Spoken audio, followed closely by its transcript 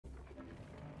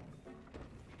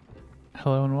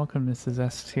Hello and welcome, this is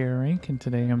S tier rank, and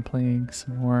today I'm playing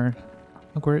some more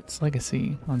Hogwarts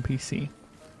Legacy on PC.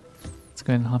 Let's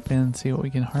go ahead and hop in and see what we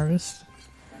can harvest,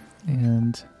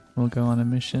 and we'll go on a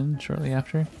mission shortly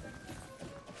after.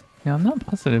 Now I'm not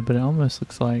positive, but it almost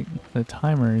looks like the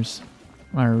timers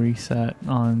are reset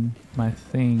on my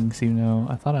things, even though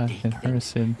I thought I had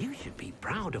harvested You should be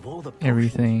proud of all the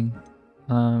everything.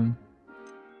 Let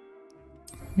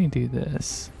me do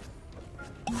this.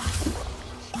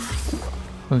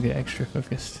 We'll get extra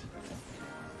focused.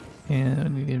 And I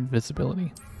need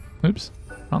invisibility. Oops,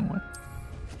 wrong one.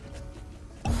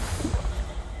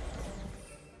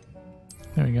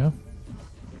 There we go.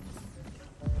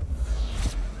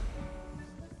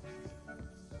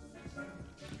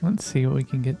 Let's see what we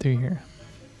can get through here.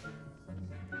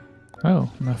 Oh,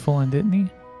 am I full on Dittany?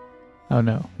 Oh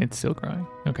no, it's still growing.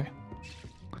 Okay.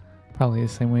 Probably the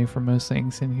same way for most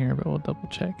things in here, but we'll double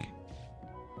check.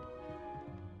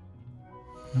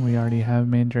 We already have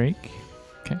Mandrake.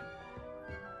 Okay.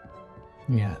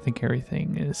 Yeah, I think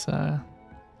everything is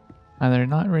either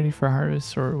not ready for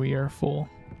harvest or we are full.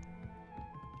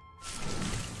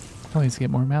 Always get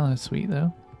more mallow sweet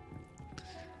though.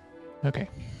 Okay.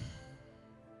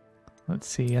 Let's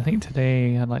see. I think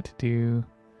today I'd like to do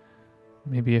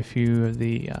maybe a few of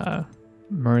the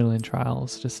Merlin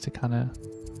trials just to kind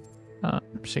of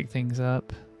shake things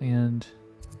up and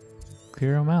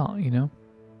clear them out, you know?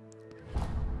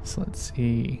 So let's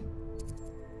see.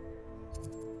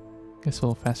 Guess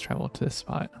we'll fast travel to this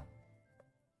spot.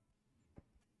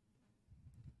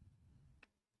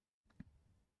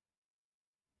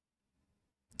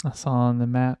 I saw on the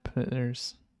map that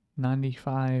there's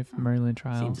 95 Merlin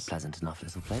trials. Seems a pleasant enough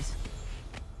little place.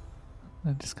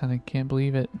 I just kind of can't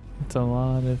believe it. It's a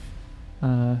lot of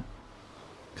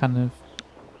kind of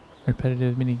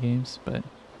repetitive mini games, but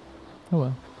oh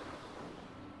well.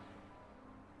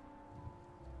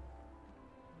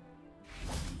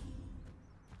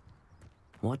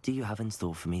 What do you have in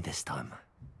store for me this time?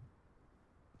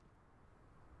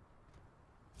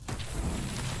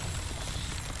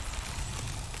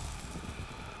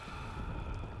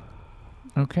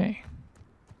 Okay.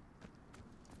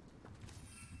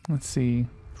 Let's see.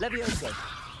 Leviosa.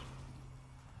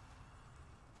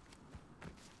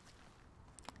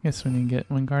 Guess we need to get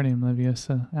Wingardium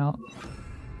Leviosa out.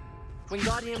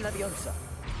 Wingardium Leviosa.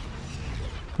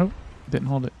 Oh, didn't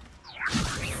hold it.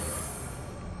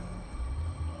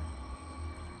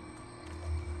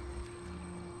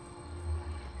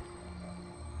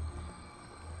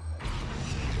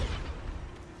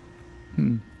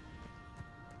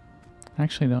 I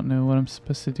actually don't know what I'm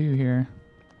supposed to do here.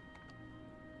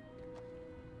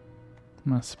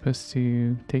 Am I supposed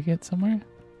to take it somewhere?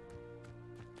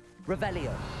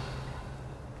 Revelio.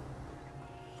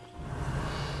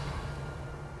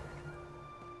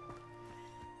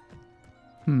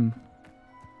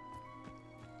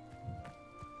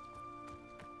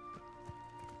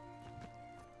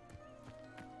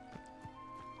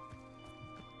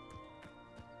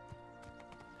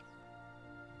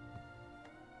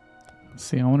 Let's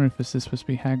see, I wonder if this is supposed to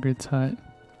be Hagrid's hut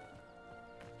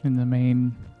in the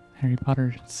main Harry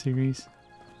Potter series.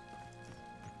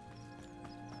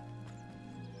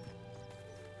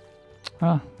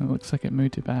 Ah, it looks like it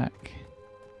moved it back.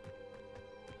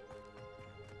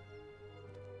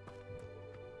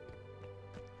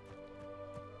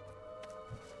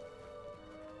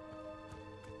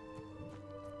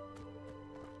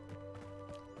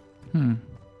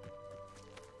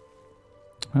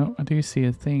 Oh, I do see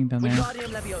a thing down there. Wingardium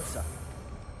Leviosa.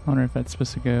 I wonder if that's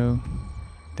supposed to go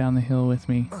down the hill with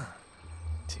me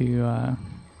to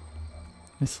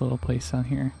this little place down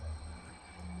here.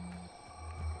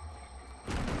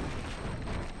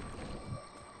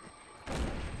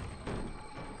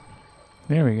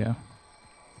 There we go.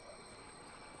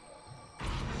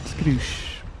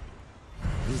 Skadoosh.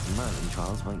 These Merlin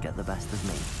trials won't get the best of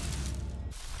me.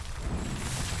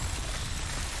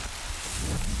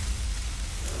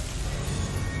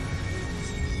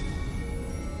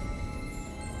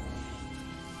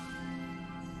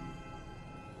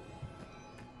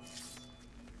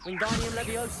 Wingardium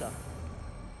Leviosa.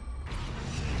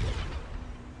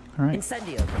 Alright,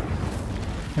 Incendio.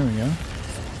 there we go.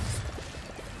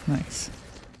 Nice.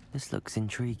 This looks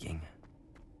intriguing.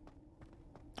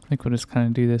 I think we'll just kind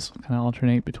of do this, kind of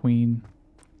alternate between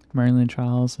Merlin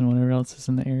trials and whatever else is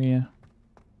in the area.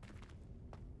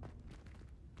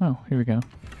 Oh, here we go.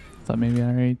 Thought maybe I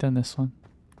already done this one.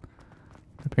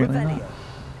 Apparently Revelio. not.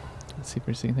 Let's see if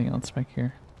there's anything else back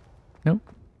here. Nope.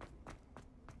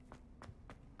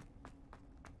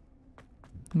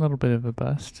 A little bit of a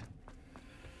bust.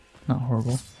 Not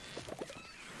horrible.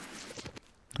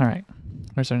 Alright.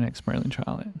 Where's our next Merlin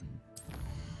trial at?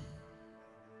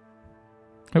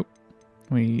 Oh,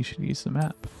 we should use the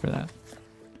map for that.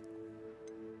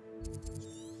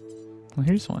 Well,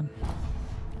 here's one.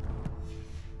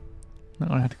 I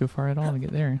don't have to go far at all to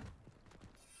get there.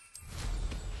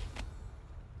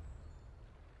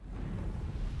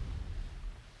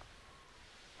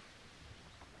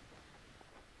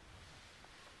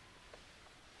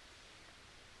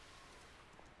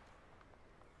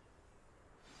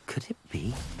 Could it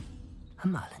be a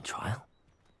Merlin trial?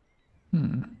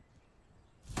 Hmm.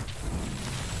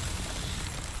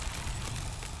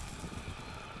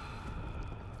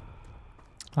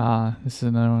 Ah, this is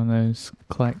another one of those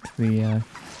collect the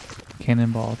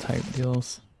cannonball type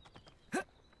deals.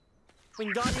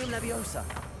 Wingardium Leviosa.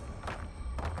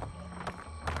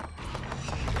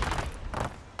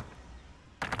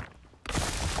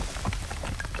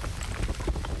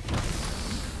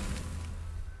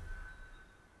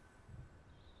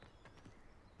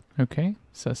 Okay,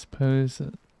 so I suppose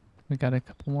that we got a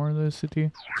couple more of those to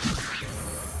do.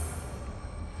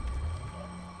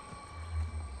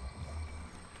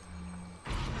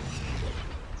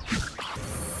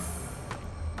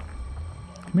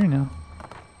 Come here now.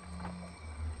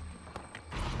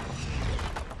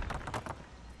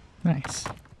 Nice.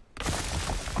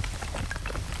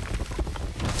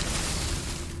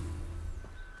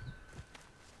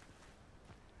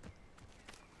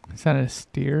 Is that a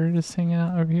steer just hanging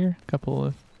out over here? A couple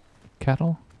of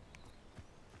cattle?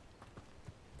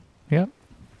 Yep.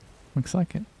 Looks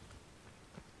like it.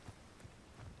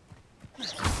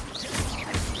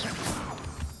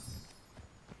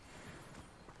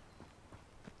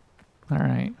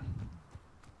 Alright.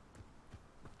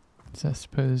 So I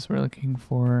suppose we're looking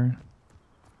for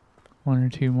one or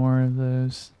two more of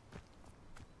those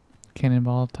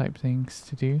cannonball type things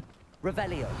to do.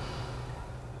 Revelio.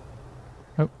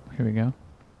 Oh, here we go.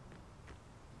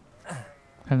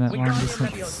 Having that long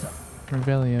distance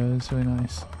Revelio is really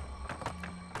nice.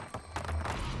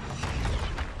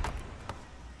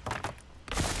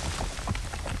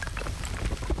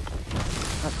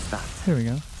 That's that. Here we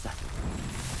go.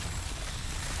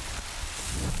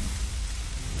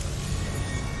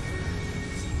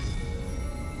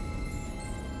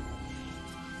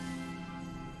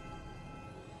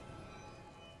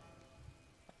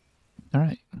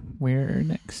 Alright, where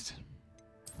next?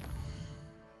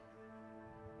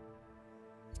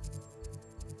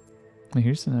 Well,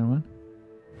 here's another one.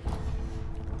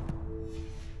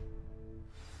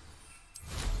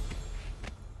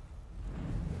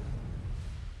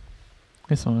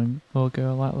 This one will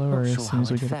go a lot lower as soon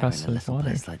as we get across the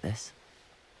water. Like this.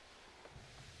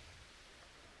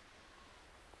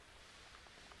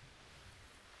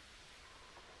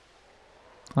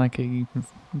 Like it, you can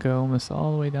go almost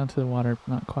all the way down to the water,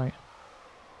 but not quite.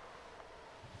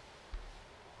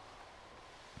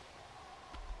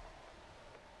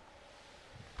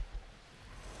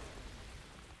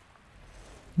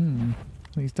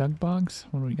 These dug bogs?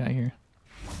 What do we got here?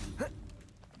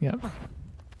 Yep.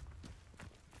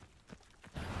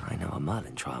 I know a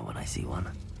Merlin trial when I see one.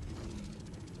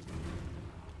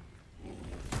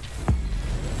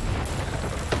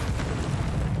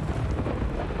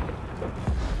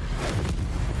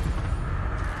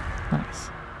 Nice.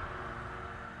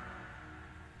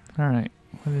 Alright,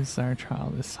 what is our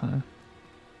trial this time?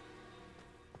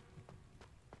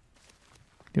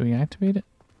 Do we activate it?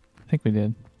 I think we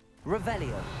did.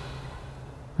 Revelio.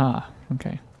 Ah,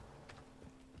 okay.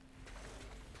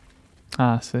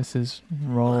 Ah, so this is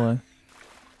roll a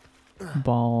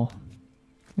ball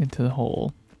into the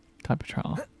hole type of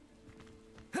trial.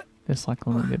 Just like the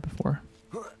one we did before.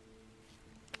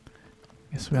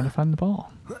 Guess we gotta find the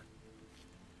ball.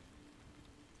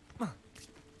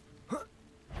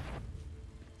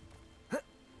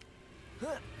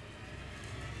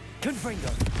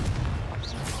 Confringo.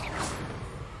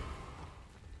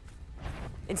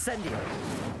 Incendio.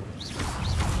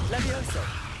 Levioso.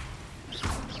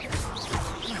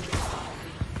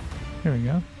 Here we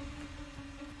go.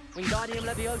 Wingardium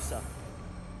Leviosa.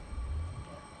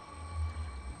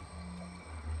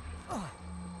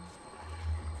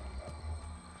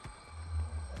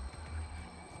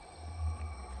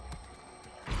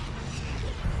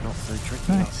 Not so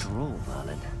tricky Nice. after all,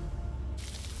 Merlin.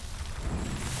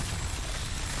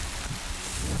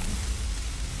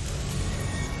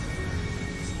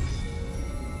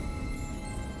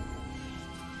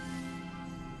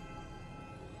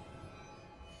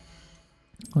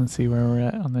 Let's see where we're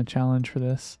at on the challenge for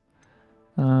this.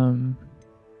 I don't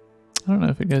know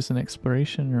if it goes in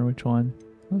exploration or which one.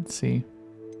 Let's see.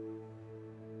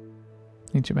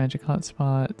 Ancient magic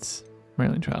hotspots.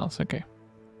 Merlin trials. Okay.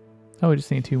 Oh, we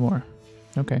just need 2 more.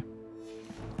 Okay.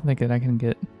 I think that I can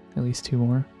get at least 2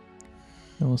 more.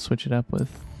 Then we'll switch it up with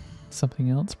something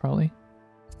else, probably.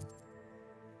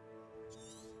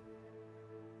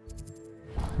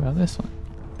 How about this one?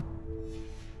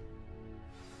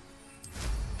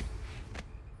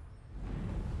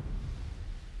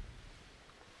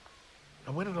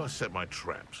 And where did I set my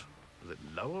traps? Was it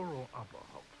lower or upper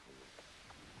Hogwarts?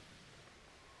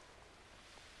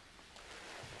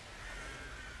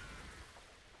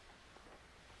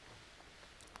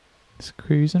 Just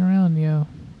cruising around, yo.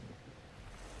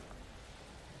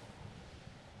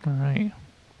 Alright.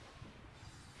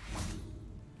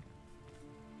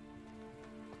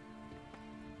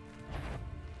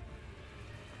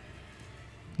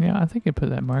 Yeah, I think I put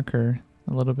that marker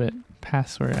a little bit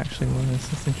past where it actually was.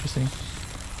 That's interesting.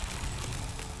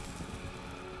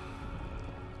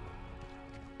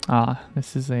 Ah,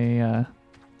 this is a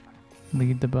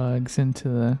lead the bugs into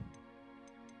the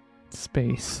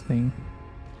space thing.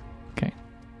 Okay.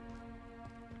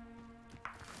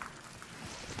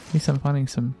 At least I'm finding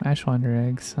some Ashwander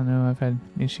eggs. I know I've had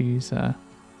issues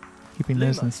keeping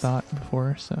those in stock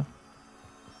before, so.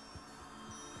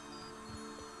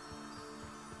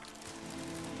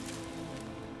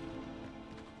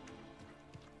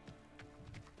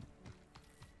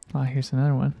 Ah, here's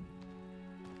another one.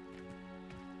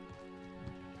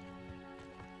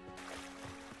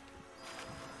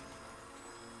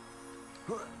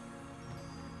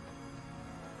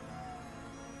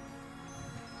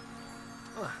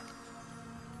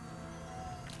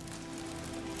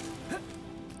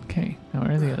 Okay, now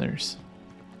where are the others?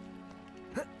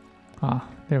 Ah,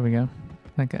 there we go. I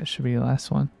think that should be the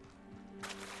last one.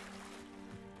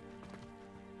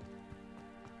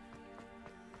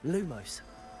 Lumos.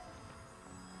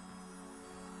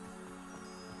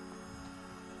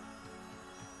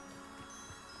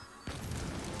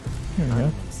 Here we go.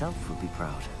 Merlin himself would be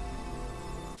proud.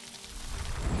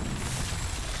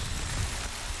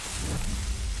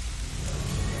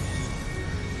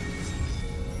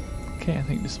 Okay, I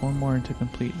think just one more to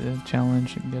complete the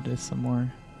challenge and get us some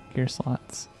more gear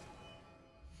slots.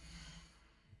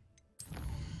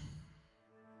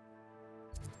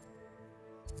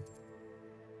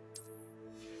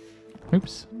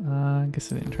 Oops, I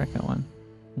guess I didn't track that one.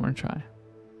 I'm gonna try.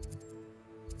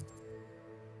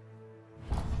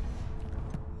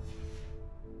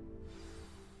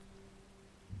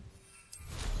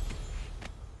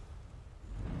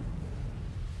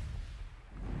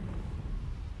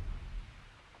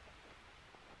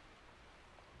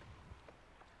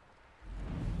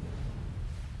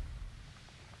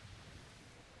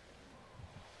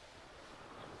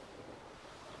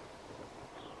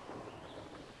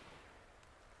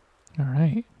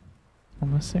 Alright,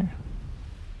 almost there.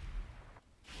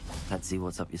 Let's see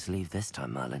what's up your sleeve this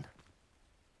time, Merlin.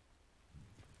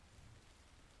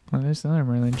 Well, there's another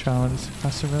Merlin child just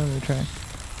across the railroad track.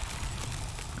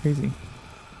 Crazy.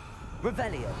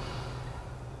 Revelio.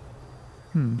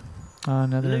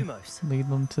 Another Lumos. lead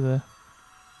them to the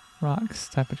rocks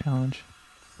type of challenge.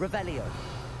 Revelio.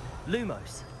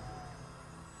 Lumos.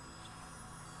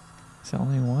 Is that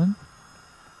only one?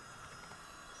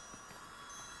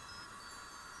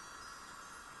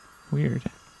 Weird.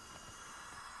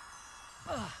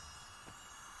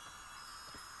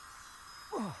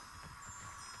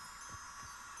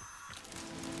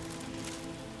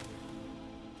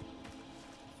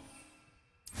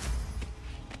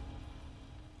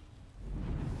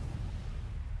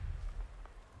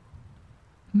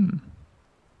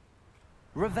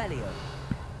 Revelio.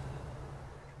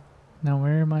 Now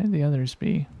where might the others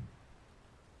be?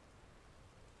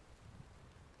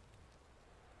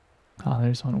 Oh,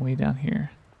 there's one way down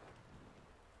here.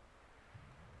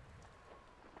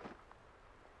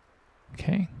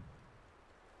 Okay.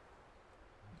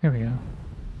 There we go.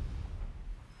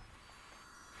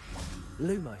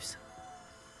 Lumos.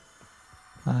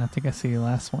 I think I see the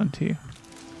last one too.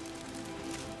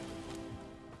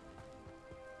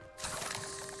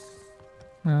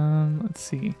 Let's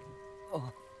see.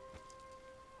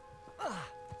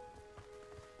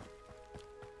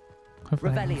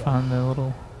 Hopefully I can find the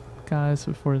little guys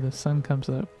before the sun comes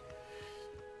up.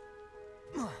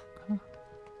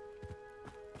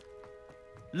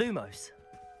 Lumos.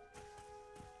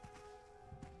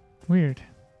 Weird.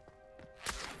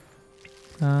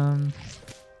 Oh,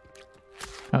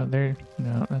 there.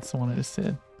 No, that's the one I just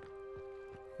did.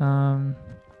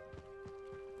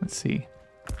 Let's see.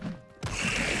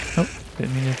 Oh,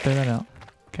 didn't mean to throw that out.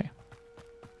 Okay.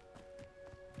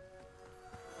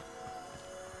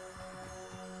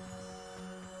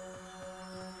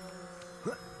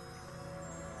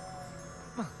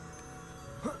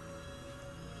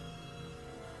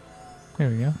 There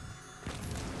we go.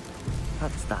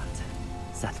 That's that.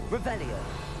 Settled. Revelio.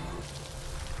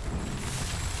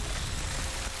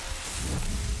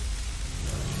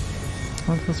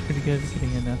 Well, it feels pretty good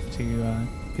getting enough to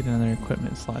get another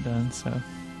equipment slot done, so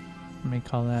I may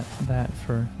call that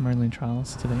for Merlin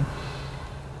Trials today.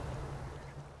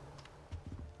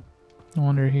 I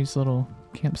wonder whose little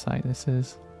campsite this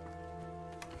is.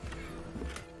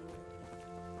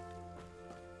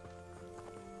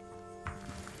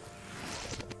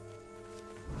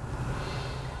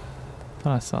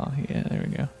 Thought I saw, yeah, there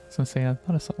we go. I was gonna say, I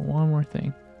thought I saw one more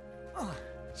thing.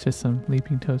 It's just some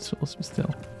leaping toadstools, but still.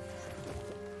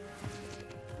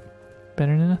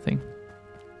 Better than nothing.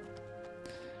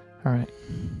 Alright,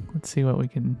 let's see what we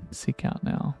can seek out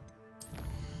now.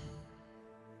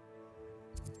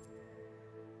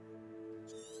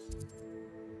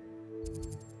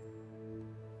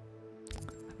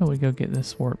 How do we go get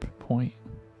this warp point?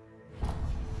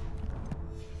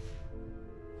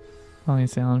 Only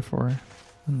down for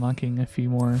unlocking a few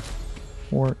more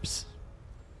warps.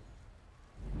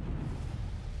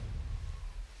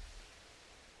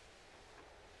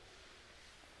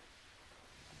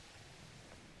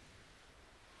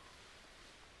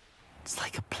 It's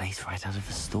like a place right out of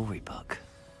a storybook.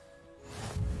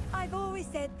 I've always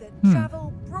said that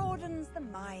travel broadens the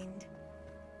mind.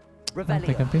 I don't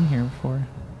think I've been here before.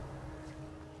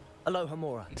 Aloha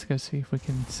Mora. Let's go see if we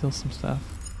can steal some stuff.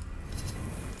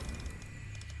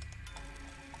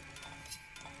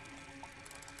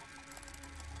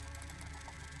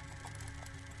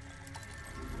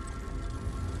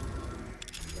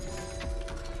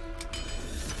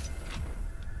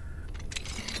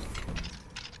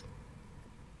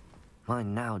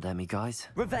 Mine now, demi-guys.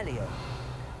 Revelio.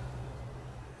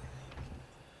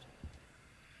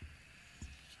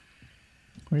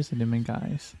 Where's the demon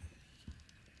guys?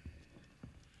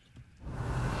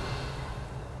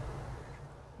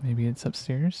 Maybe it's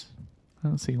upstairs? I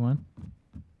don't see one.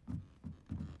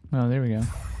 Oh, there we go.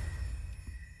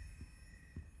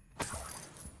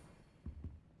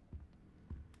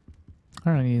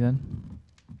 Alrighty then.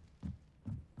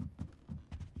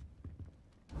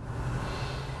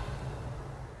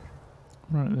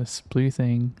 I wonder what this blue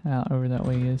thing out over that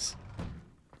way is.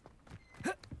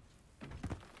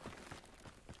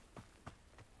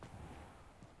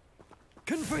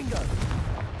 Confringo.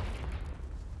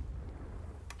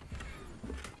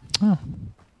 Oh.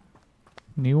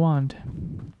 New wand.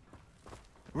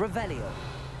 Revelio.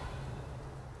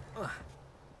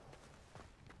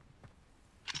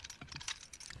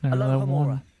 Another level Mora.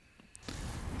 1.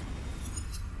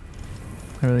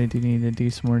 I really do need to do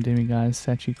some more demiguise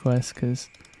statue quests because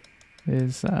it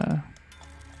is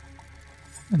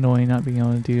annoying not being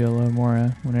able to do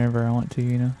Alohomora whenever I want to,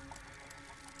 you know.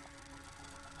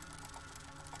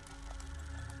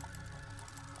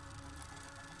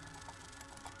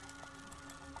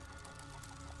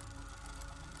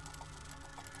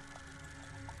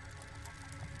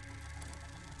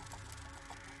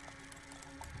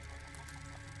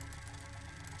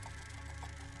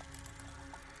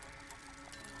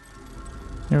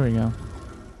 There we go.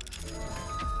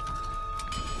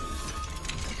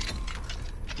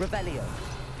 Revelio.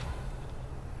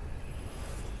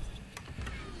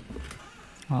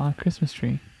 Aw, Christmas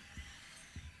tree.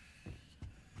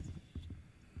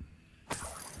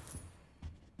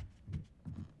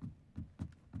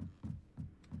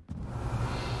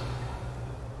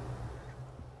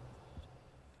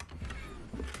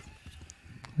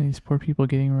 These poor people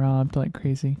getting robbed like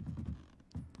crazy.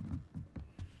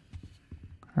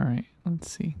 Alright,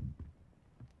 let's see.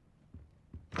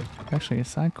 Actually a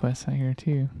side quest out here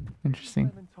too. Interesting.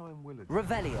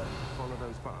 Revelio. Follow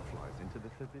those fireflies into the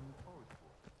forbidden forest.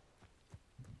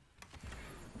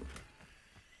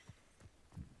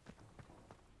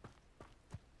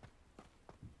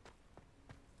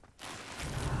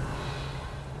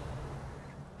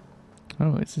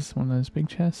 Oh, is this one of those big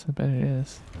chests? I bet it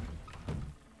is.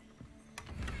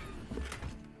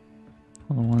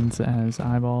 One of the ones that has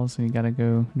eyeballs and you gotta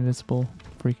go invisible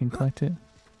before you can collect it.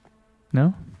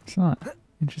 No? It's not.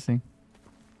 Interesting.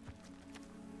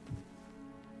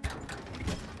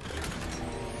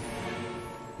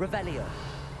 Revelio.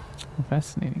 Oh,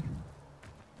 fascinating.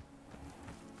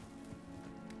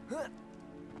 We'll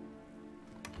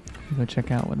go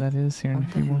check out what that is here in a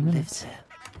few more minutes.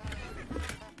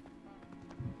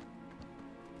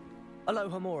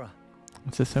 Aloha Mora.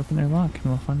 Let's just open their lock and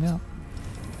we'll find out.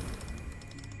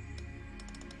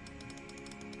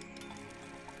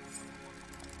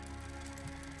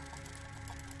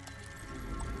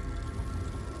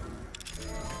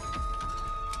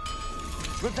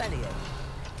 Revelio.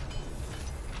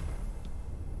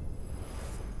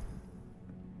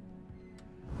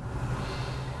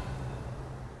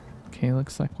 Okay,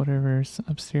 looks like whatever's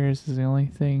upstairs is the only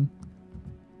thing.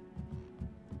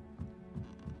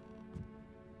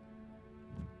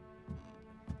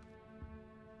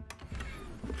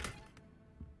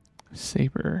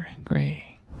 Saber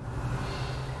gray.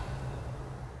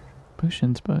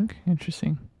 Potions book.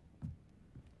 Interesting.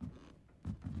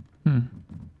 I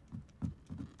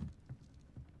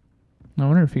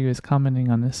wonder if he was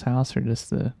commenting on this house or just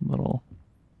the little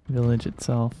village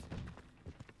itself.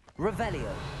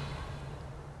 Revelio.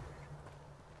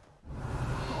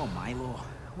 Oh, Milo,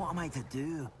 what am I to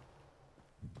do?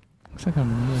 Looks like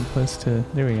I'm really close to...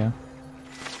 There we go.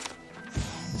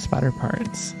 Spider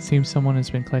parts. Seems someone has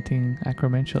been collecting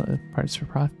acromantula parts for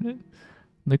profit.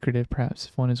 Lucrative, perhaps,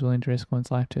 if one is willing to risk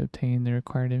one's life to obtain the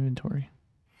required inventory.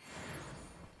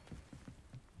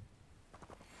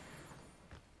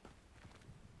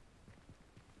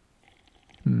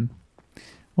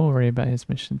 We'll worry about his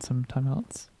mission sometime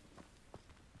else.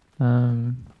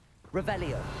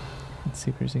 Revelio. Let's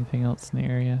see if there's anything else in the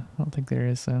area. I don't think there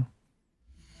is, though.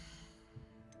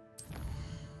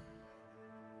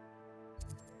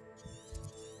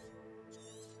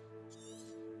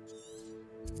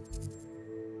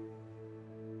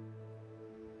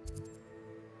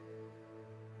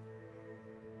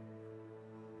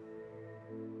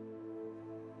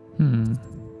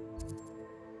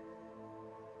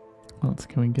 What else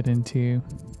can we get into?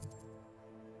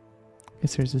 I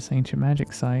guess there's this ancient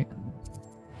magic site.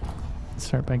 Let's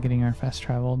start by getting our fast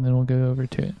travel, and then we'll go over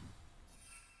to it.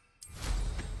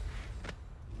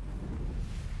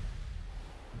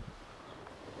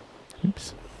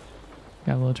 Oops.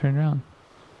 Got a little turn around.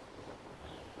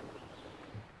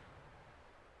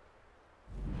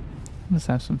 Let's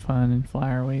have some fun and fly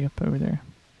our way up over there.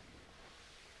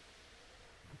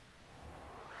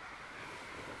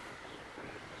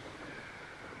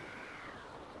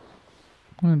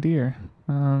 Oh dear.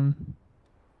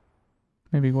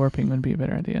 Maybe warping would be a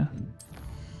better idea.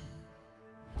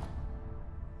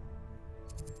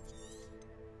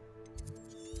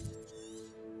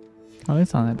 Oh,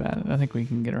 it's not that bad. I think we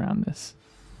can get around this.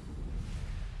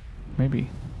 Maybe.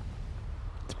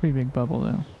 It's a pretty big bubble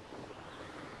though.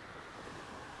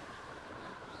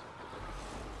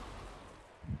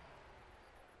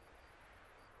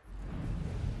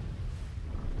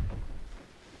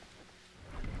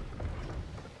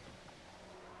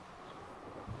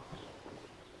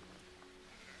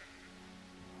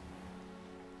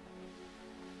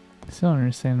 I don't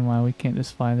understand why we can't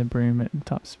just fly the broom at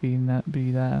top speed and that be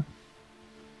that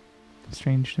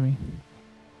strange to me.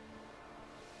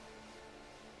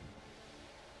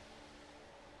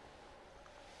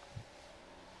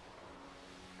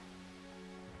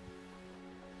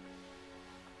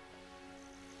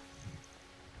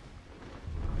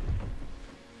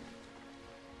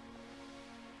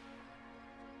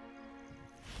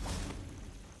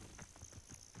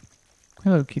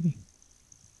 Hello, kitty.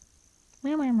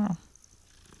 Meow, meow, meow.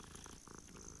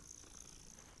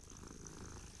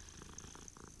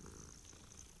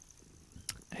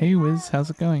 Hey Wiz, how's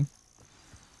it going?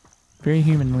 Very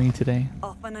humanly today.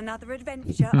 Off on another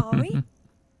adventure, are we?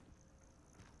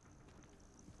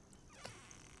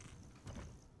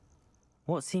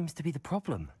 What seems to be the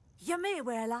problem? You may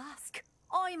well ask.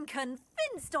 I'm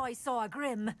convinced I saw a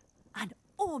grim, an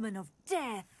omen of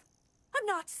death. I'm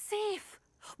not safe,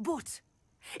 but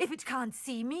if it can't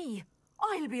see me,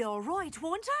 I'll be all right,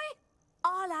 won't I?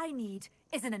 All I need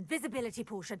is an invisibility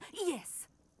potion. Yes,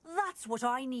 that's what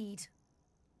I need.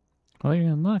 Well,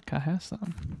 you're in luck. I have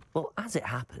some. Well, as it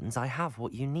happens, I have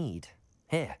what you need.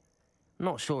 Here.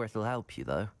 Not sure it'll help you,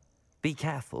 though. Be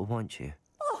careful, won't you?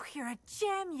 Oh, you're a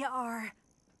gem, you are.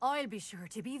 I'll be sure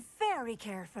to be very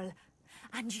careful.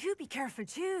 And you be careful,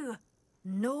 too.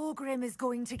 No grim is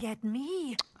going to get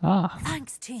me. Ah.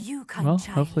 Thanks to you, kind well,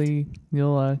 child. hopefully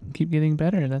you'll keep getting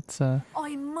better. That's I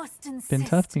must insist been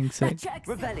tough being sick. that you accept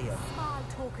Revelio. a small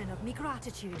token of me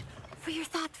gratitude for your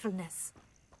thoughtfulness.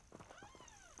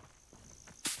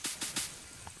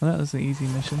 Well, that was the easy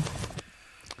mission.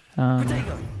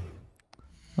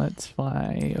 Let's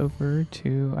fly over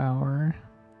to our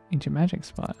ancient magic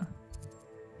spot.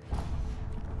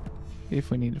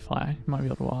 If we need to fly, might be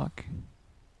able to walk.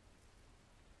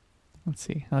 Let's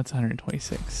see. Oh, that's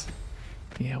 126.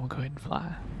 Yeah, we'll go ahead and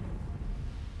fly.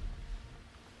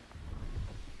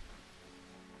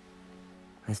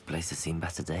 This place has seen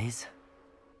better days.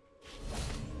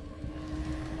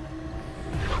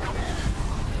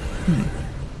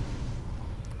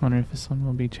 Wonder if this one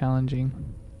will be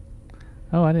challenging.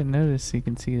 Oh, I didn't notice you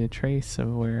can see the trace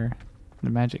of where the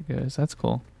magic goes. That's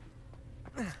cool.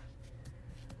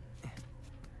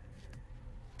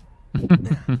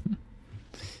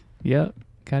 Yep,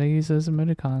 gotta use those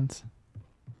emoticons.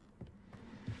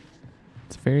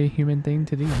 It's a very human thing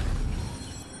to do.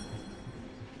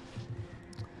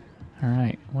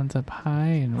 Alright, one's up high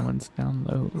and one's down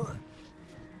low.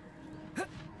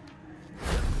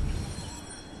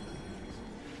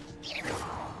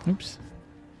 Oops.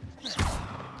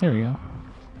 There we go.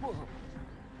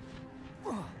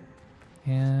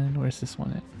 And where's this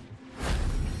one at?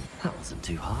 That wasn't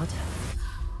too hard.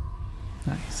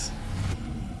 Nice.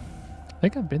 I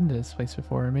think I've been to this place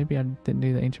before. Maybe I didn't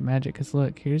do the ancient magic, because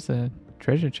look, here's a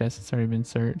treasure chest that's already been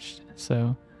searched.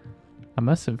 So I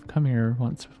must have come here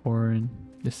once before and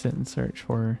just sit and search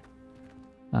for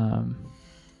the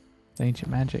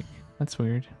ancient magic. That's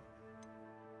weird.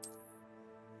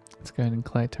 Let's go ahead and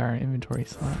collect our inventory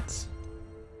slots.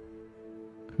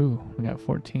 Ooh, we got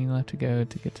 14 left to go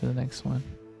to get to the next one.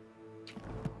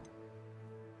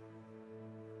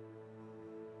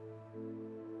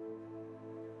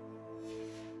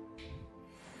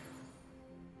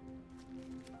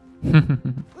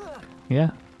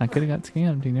 Yeah, I could have got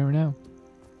scammed. You never know.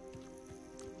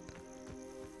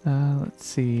 Let's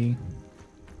see.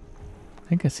 I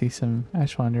think I see some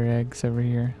Ashwander eggs over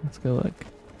here. Let's go look.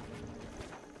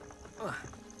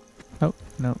 Oh,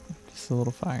 no. Just a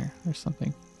little fire or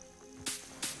something.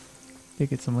 Did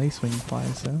get some lacewing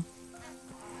flies though.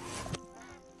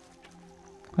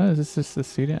 Oh, is this just the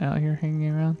student out here hanging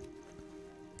around?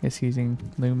 Guess using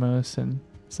Lumos and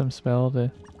some spell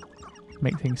to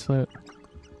make things float.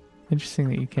 Interesting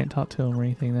that you can't talk to him or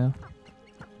anything though.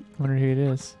 Wonder who it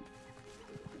is.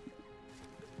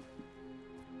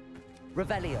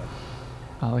 Revelio.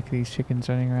 Oh, look at these chickens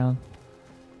running around.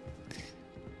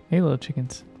 Hey, little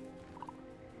chickens.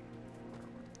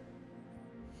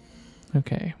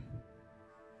 Okay.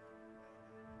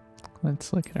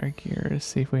 Let's look at our gear to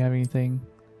see if we have anything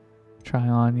to try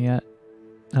on yet.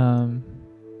 Well,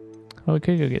 we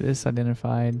could go get this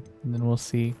identified, and then we'll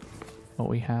see what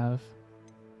we have,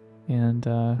 and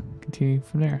continue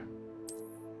from there.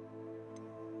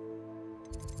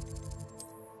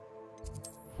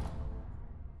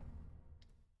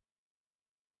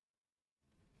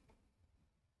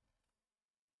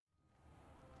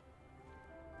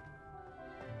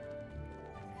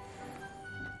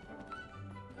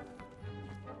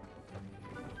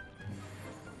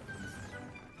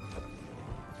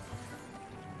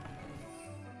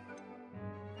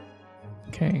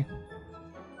 Okay.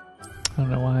 I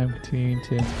don't know why I'm continuing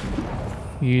to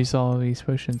use all of these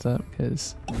potions up,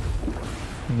 because,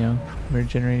 you know, we're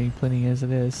generating plenty as it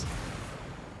is.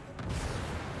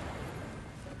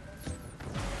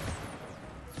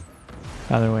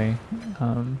 Either way,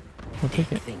 we'll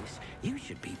take it. Thinks you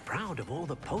should be proud of all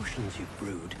the potions you've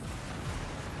brewed.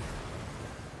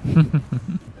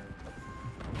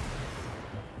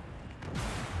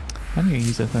 I'm gonna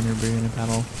use a Thunder Brew in a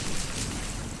battle.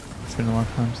 It's been a long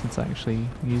time since I actually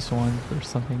used one for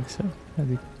something, so that'd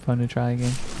be fun to try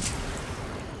again.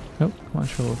 Oh, come on,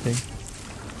 little pig.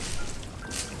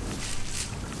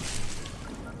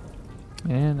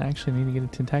 And I actually need to get a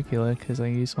Tentacula because I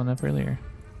used one up earlier.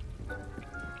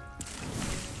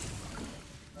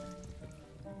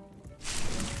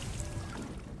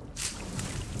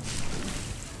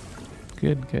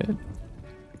 Good, good.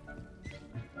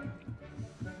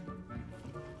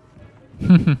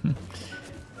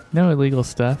 No illegal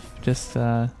stuff, just,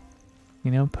 you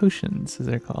know, potions, as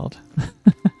they're called.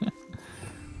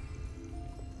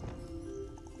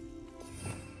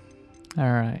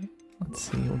 Alright, let's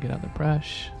see, we'll get out the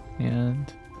brush,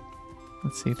 and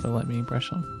let's see if they'll let me brush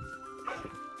them.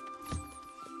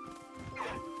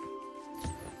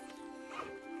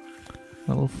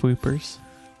 Little floopers.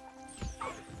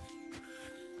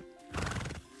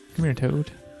 Come here,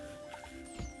 Toad.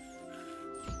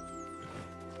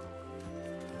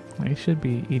 They should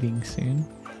be eating soon.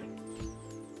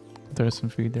 Throw some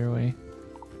food their way.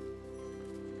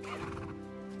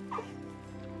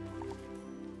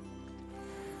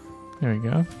 There we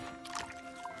go.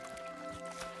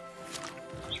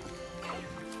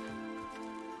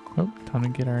 Oh, time to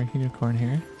get our unicorn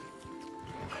here.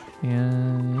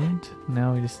 And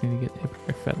now we just need to get the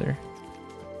Hippogriff feather.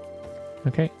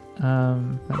 Okay,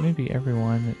 that may be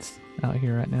everyone that's out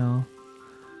here right now.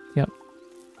 Yep.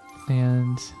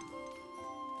 And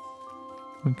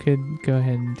we could go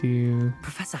ahead and do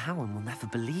Professor Howard will never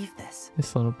believe this.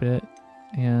 this little bit,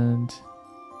 and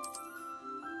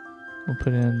we'll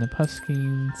put in the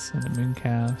Puffskeins and the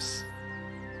Mooncalves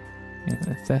and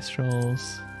the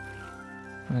Thestrals.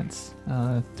 That's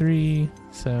 3,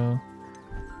 so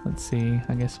let's see,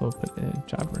 I guess we'll put the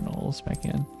Jobberknolls back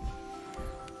in.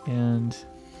 And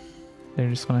they're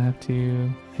just gonna have to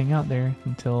hang out there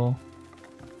until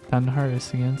Time to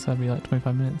harvest again, so that'll be like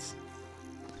 25 minutes.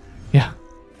 Yeah,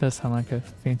 does sound like a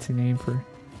fancy name for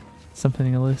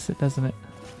something illicit, doesn't it?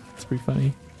 It's pretty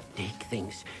funny. Dick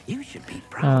thinks you should be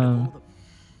proud of all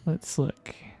the... Let's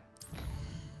look.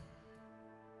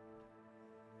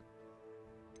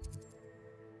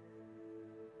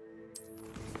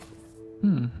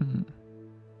 I'd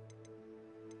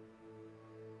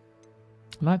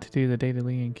like to do the data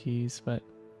Leon keys, but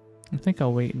I think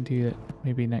I'll wait and do it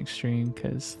maybe next stream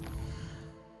because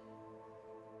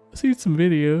I've seen some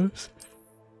videos.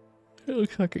 It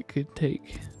looks like it could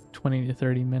take 20 to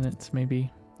 30 minutes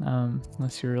maybe,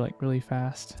 unless you're like really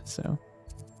fast, so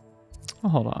I'll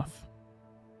hold off.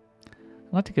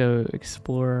 I'd like to go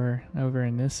explore over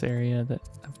in this area that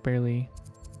I've barely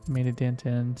made a dent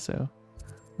in, so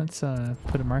let's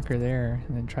put a marker there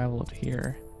and then travel up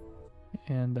here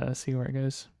and see where it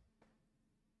goes.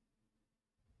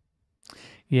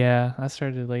 Yeah, I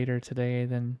started later today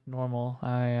than normal.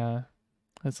 I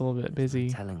was a little bit busy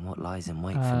Telling what lies in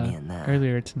wait for me in there.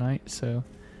 earlier tonight, so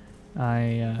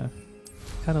I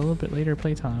had a little bit later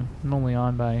playtime. I'm only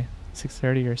on by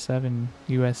 6:30 or 7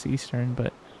 US Eastern,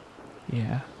 but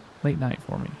yeah, late night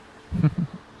for me.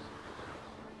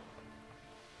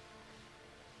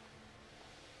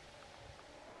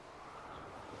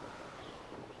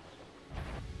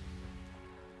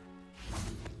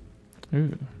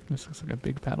 Ooh, this looks like a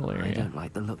big battle I area. don't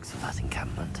like the looks of that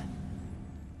encampment.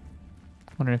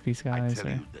 Wonder if these I guys tell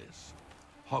are... you this.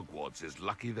 Hogwarts is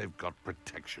lucky they've got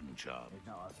protection charms.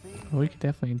 Well, we could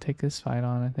definitely take this fight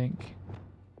on, I think.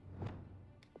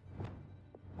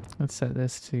 Let's set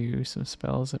this to some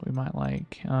spells that we might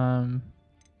like. How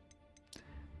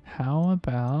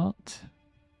about...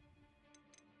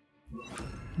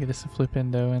 get us a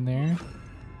Flipendo in there.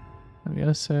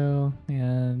 Levioso,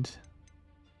 and...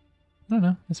 I don't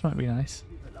know, this might be nice.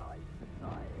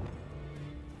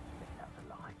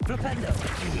 Flipendo,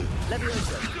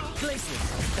 Levioso,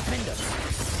 Glacius, Defender.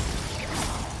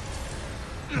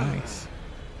 Nice.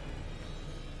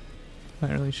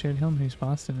 Not really showed him who's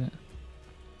boss in it.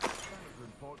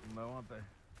 Important though, aren't they?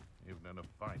 Even in a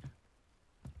fight.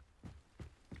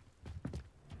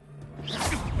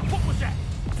 What was that?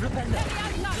 Flipendo,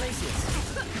 Glacius.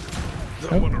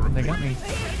 Oh, they got me.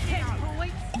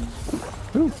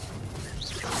 Ooh.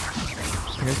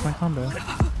 Here's my combo.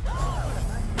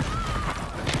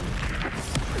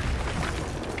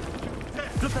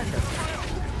 Flipendo,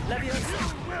 Levioso,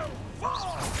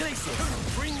 Glacius,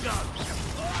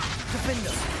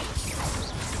 Defender.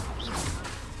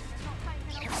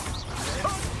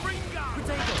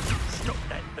 Potato. Stop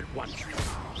that at once.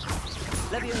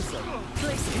 Levioso,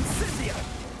 Glacius, Incendio.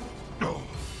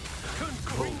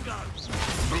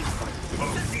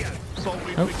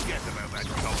 Oh,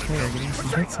 they're getting some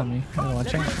hits on me. Gotta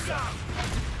watch out.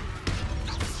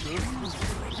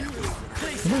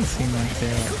 It doesn't seem like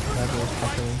they're like level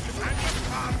properly.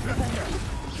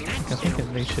 I think that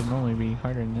they should normally be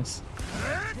harder than this.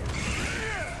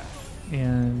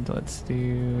 And let's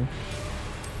do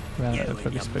a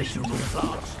focus potion too.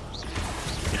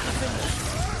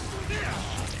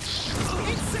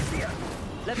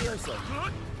 Levioso.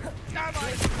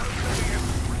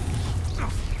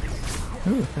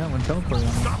 Ooh, that one teleported on me.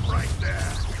 Stop right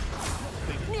there.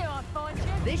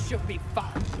 This should be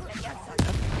fun.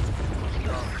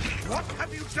 What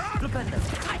have you done? Flipendo.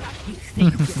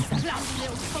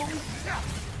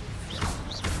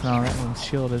 No, that one's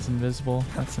shield is invisible.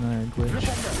 That's another glitch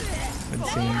I've been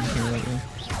seeing here lately.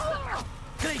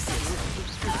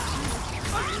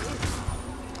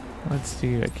 Let's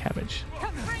do a cabbage.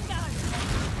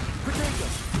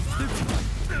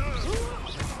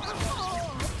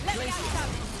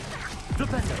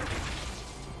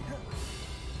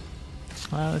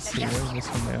 Let's see, where does this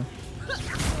one go?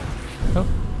 Oh,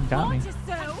 got me.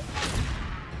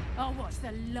 I'll watch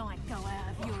the light go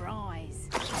out of your eyes.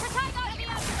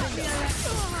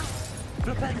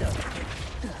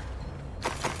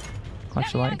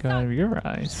 Watch the light go out of your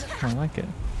eyes. I like it.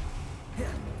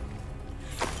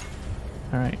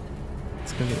 Alright,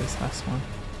 let's go get this last one.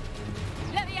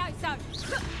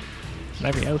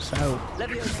 Levioso!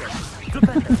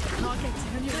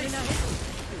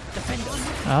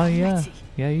 Oh yeah.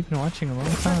 Yeah, you've been watching a long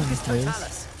time,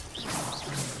 Liz.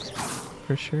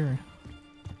 For sure.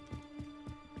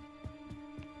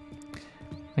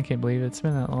 I can't believe it's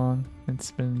been that long.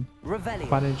 It's been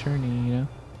quite a journey, you know?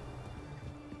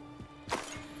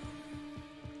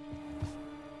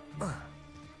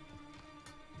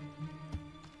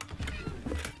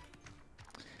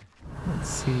 Let's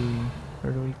see.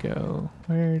 Where do we go?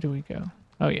 Where do we go?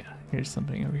 Oh yeah, here's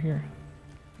something over here.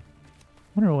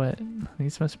 Wonder what...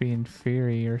 These must be in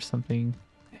Fury or something.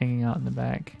 hanging out in the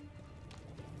back.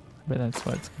 But that's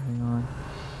what's going on.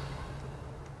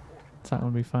 It's not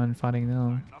gonna be fun fighting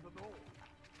them. Not at all.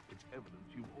 It's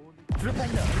evidence you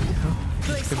already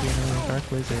Could be another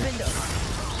dark wizard.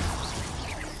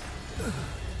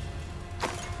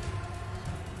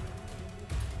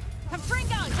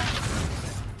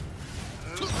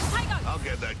 I'll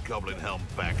get that goblin helm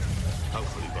back.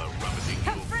 Hopefully by rummaging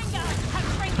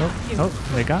Oh,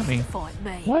 they got me. Fight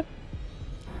me. What?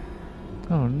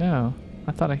 Oh no.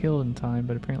 I thought I healed in time,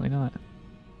 but apparently not.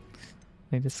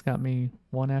 They just got me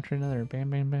one after another. Bam,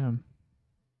 bam, bam.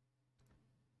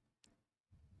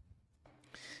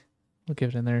 We'll give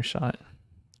it another shot.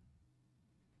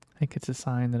 I think it's a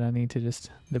sign that I need to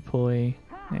just deploy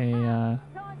a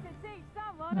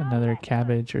another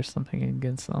cabbage or something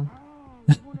against them.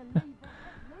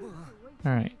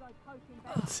 Alright.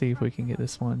 Let's see if we can get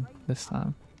this one this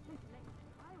time.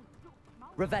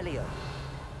 Revelio.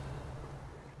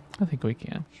 I think we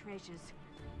can.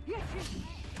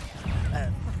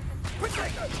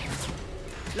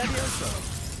 Levioso.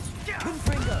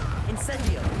 Confringo.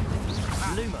 Incendio.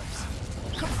 Lumos.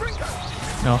 Confringo.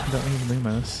 No, I don't need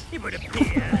Lumos.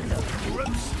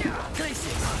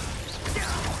 Glacius.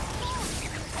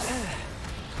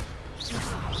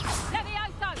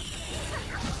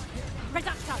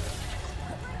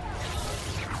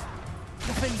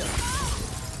 Defender.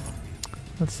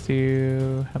 Let's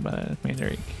do, how about a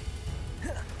Mandrake?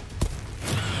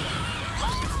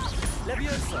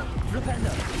 Levioso.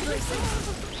 Flipendo. Glacius.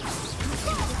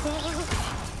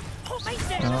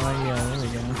 Oh yeah, there we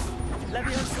go.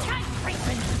 Levioso.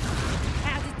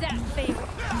 How did that feel?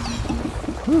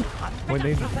 Whew. Boy,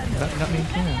 they got me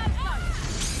again.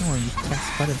 Oh, and that's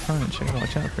spotted punch. I gotta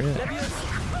watch out for it.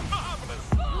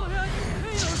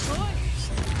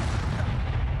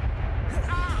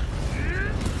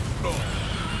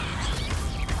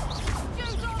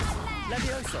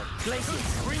 Levioso. Glacius.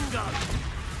 Ringo.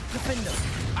 Defender.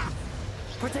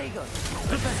 Protego.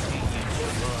 Defender.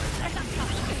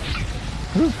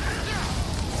 Whew.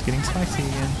 It's getting spicy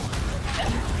again.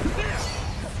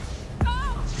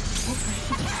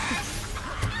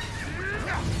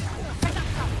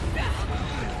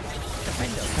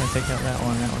 Gotta take out that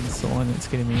one. That one's the one that's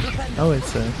getting me. Oh,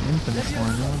 it's an infamous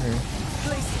one. No wonder.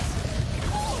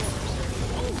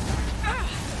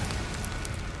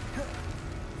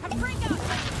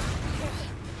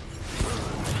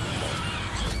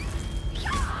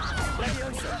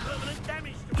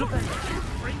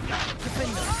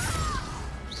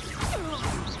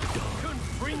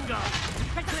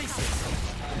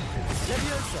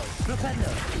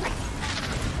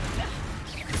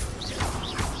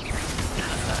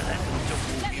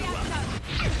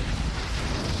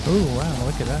 Oh wow,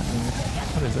 look at that.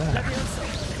 What is that?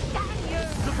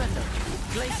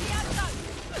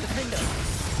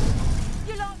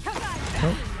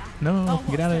 Oh, no,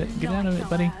 get out of it. Get out of it,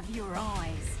 buddy.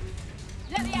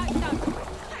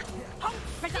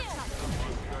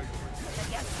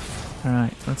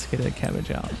 Alright, let's get a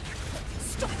cabbage out.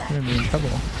 We're gonna be in trouble.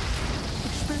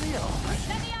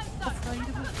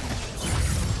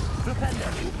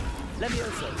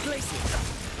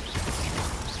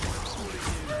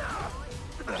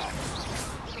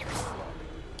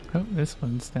 Oh, this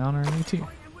one's down already too.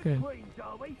 Good.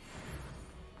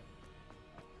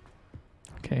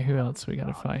 Okay, who else we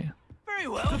gotta fight? Very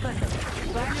well.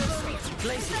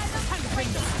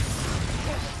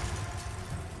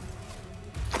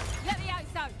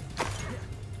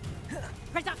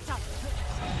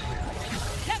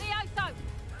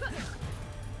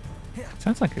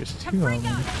 Sounds like there's two of them. Is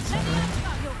that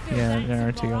right? Yeah, there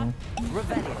are two of them.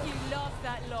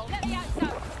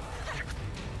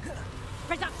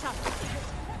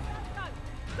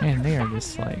 Man, they are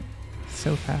just like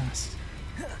so fast.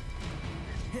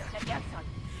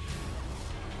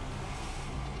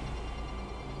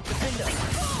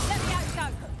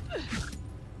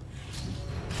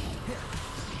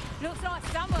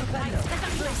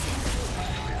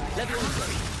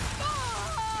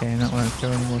 Okay, I don't want to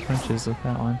throw any more punches with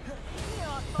that one.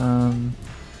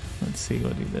 Let's see,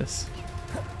 we'll do this.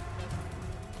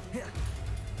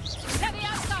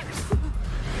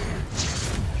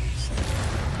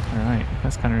 Alright, I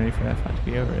was kind of ready for that fight to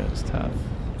be over. It was tough.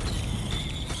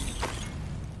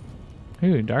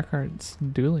 Ooh, Dark Arts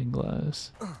dueling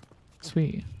gloves.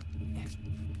 Sweet.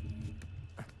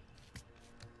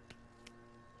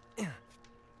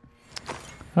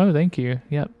 Oh, thank you.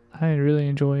 Yep, I really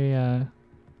enjoy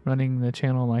running the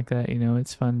channel like that. You know,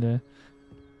 it's fun to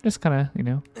just kind of, you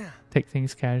know, take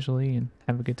things casually and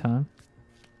have a good time.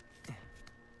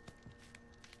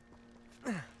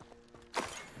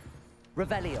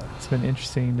 Revelio. It's been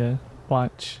interesting to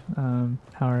watch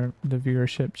how the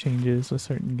viewership changes with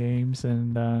certain games,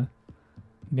 and you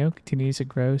know, continues to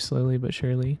grow slowly but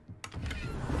surely.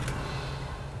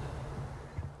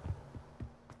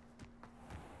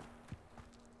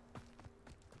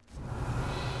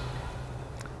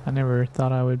 I never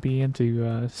thought I would be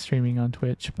into streaming on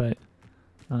Twitch, but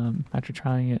after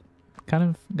trying it, kind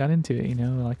of got into it, you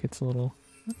know, like it's a little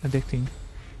addicting.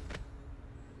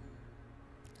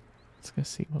 Let's go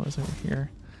see what was over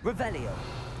here. Revelio.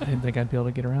 I didn't think I'd be able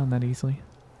to get around that easily.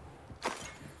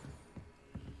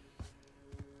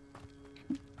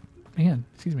 Man,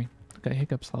 excuse me. Got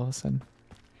hiccups all of a sudden.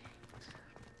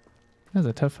 That was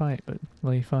a tough fight, but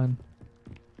really fun.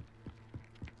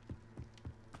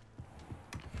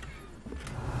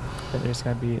 But there's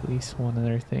got to be at least one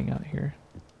other thing out here.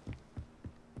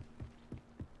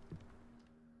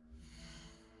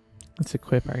 Let's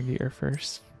equip our gear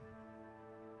first.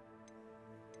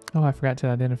 Oh, I forgot to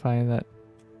identify that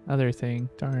other thing.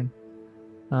 Darn.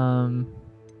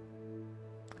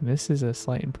 This is a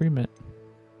slight improvement.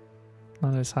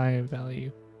 Not as high a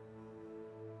value.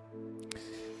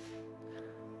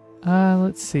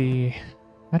 Let's see.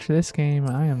 After this game,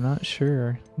 I am not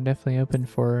sure. I'm definitely open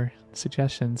for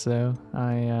suggestions, though.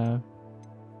 I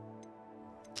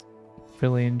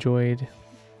really enjoyed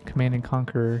Command and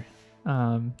Conquer,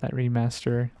 that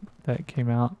remaster that came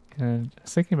out, and I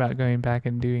was thinking about going back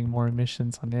and doing more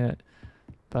missions on it,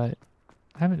 but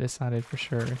I haven't decided for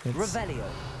sure.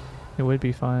 It would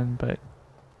be fun, but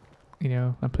you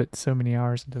know, I put so many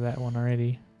hours into that one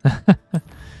already.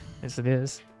 As it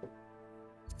is.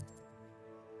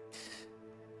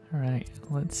 Alright,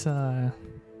 let's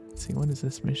see, what is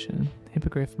this mission?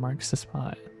 Hippogriff marks the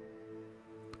spot.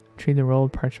 Retrieve the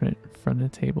rolled parchment from the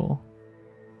table.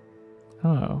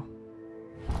 Oh.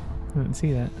 I didn't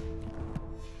see that.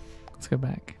 Let's go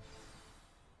back.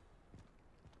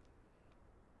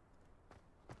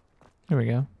 There we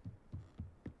go.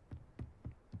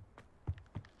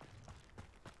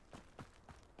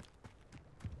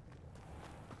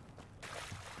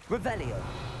 Revelio.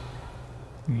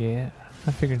 Yeah,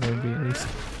 I figured there would be at least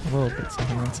a little bit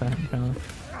something once I hadn't found.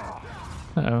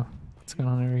 Uh-oh. What's going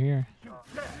on over here?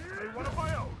 One of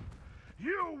my own.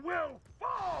 You will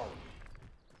fall.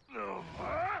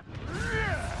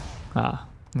 Ah,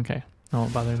 okay. I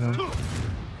won't bother them.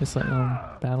 Just let them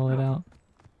battle it out.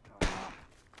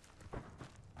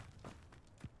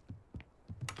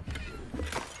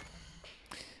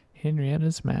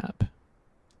 Henrietta's map.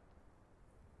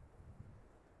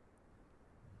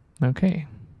 Okay.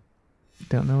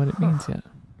 Don't know what it means yet.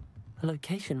 A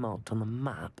location marked on the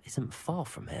map isn't far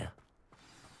from here.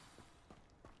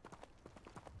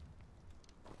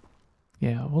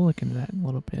 Yeah, we'll look into that in a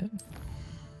little bit.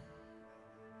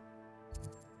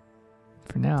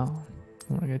 For now,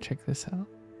 I want to go check this out.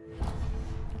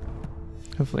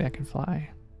 Hopefully I can fly.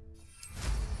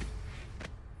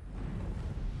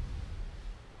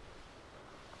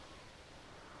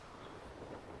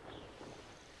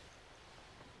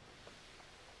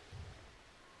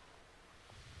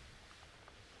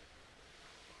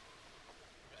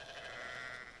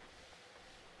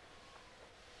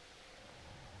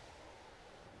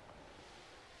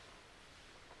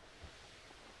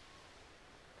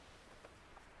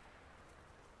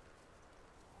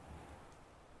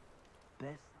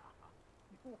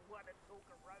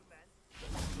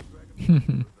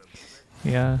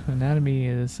 Yeah, anatomy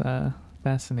is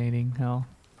fascinating how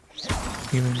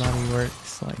human body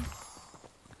works. Like,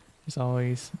 there's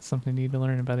always something new to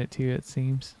learn about it too, it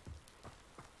seems.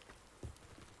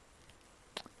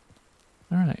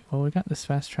 Alright, well we got this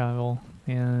fast travel,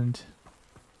 and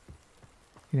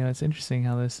you know, it's interesting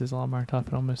how this is all marked off.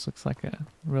 It almost looks like a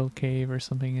real cave or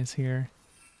something is here.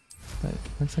 But it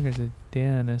looks like there's a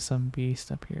den of some beast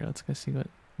up here. Let's go see what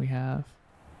we have.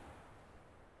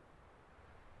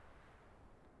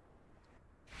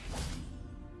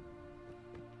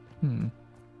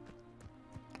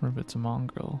 Or if it's a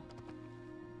mongrel.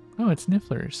 Oh, it's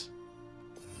nifflers.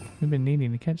 We've been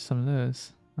needing to catch some of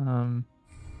those.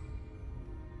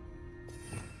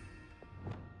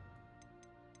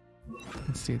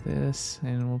 Let's do this,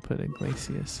 and we'll put a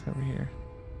glacius over here.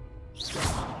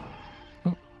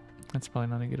 Oh, that's probably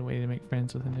not a good way to make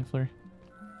friends with a niffler.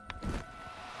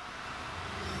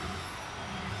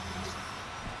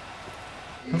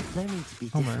 No need to be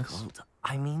difficult.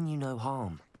 I mean you no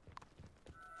harm.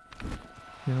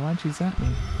 Then why'd you zap me?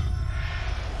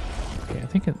 Okay, I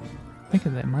think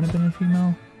that might have been a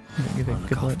female. Get a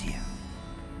good look.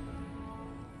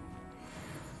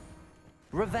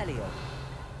 Revelio.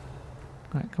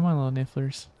 Alright, come on, little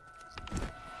nifflers.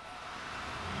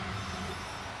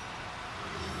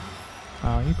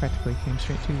 Oh, you practically came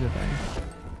straight to the bag.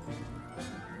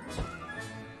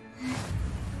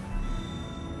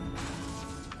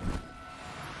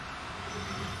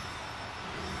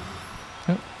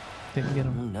 Oh, didn't get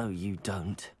him. No, you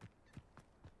don't.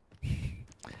 I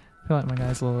feel like my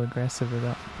guy's a little aggressive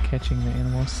about catching the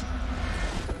animals.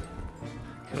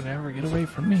 He'll never get away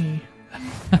from me.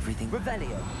 Everything.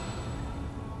 Revelio.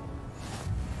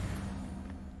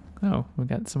 Oh, we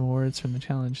got some awards from the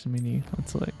challenge menu.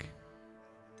 Let's look.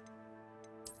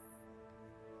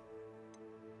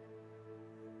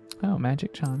 Oh,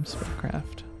 magic charm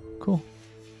spellcraft. Cool.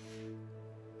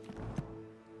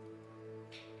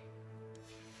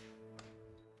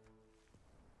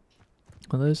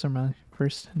 Well, those are my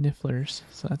first nifflers,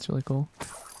 so that's really cool.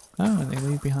 Oh, and they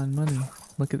leave behind money.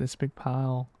 Look at this big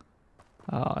pile.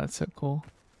 Oh, that's so cool.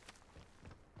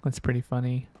 That's pretty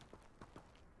funny.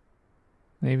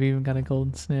 They've even got a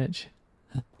golden snitch.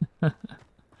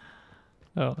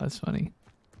 Oh, that's funny.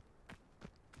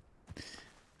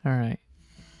 Alright.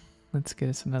 Let's get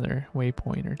us another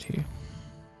waypoint or two.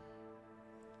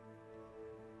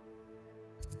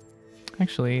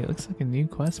 Actually, it looks like a new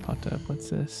quest popped up. What's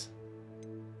this?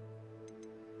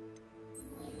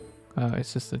 Oh,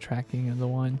 it's just the tracking of the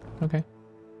one. Okay.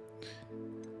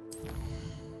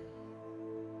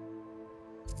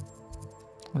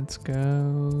 Let's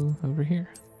go over here.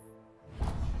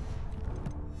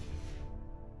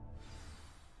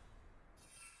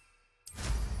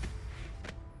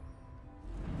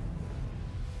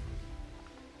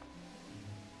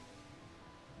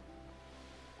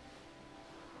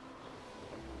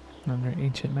 Another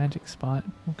ancient magic spot.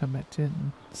 We'll come back to it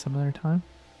in some other time.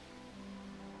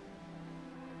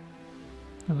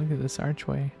 Oh, look at this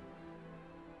archway.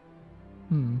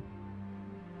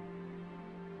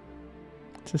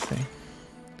 What's this thing?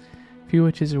 Few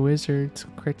witches or wizards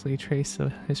correctly trace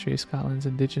the history of Scotland's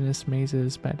indigenous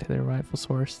mazes back to their rightful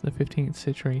source, the 15th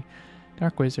century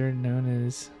dark wizard known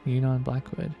as Yunnan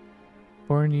Blackwood.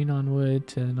 Born Yunnan Wood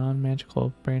to a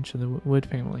non-magical branch of the Wood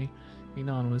family,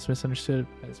 Yunnan was misunderstood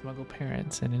by his Muggle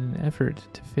parents and in an effort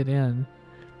to fit in,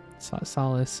 sought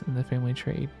solace in the family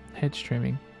trade, hedge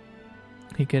trimming.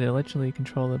 He could allegedly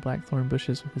control the blackthorn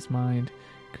bushes with his mind,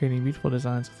 creating beautiful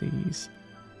designs with ease.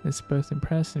 This both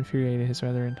impressed and infuriated his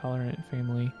rather intolerant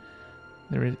family.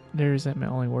 Their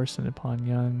resentment only worsened upon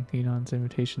young Yunan's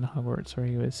invitation to Hogwarts, where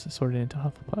he was sorted into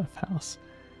Hufflepuff House.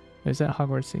 It was at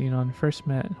Hogwarts that Yunan first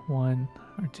met one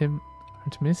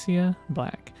Artemisia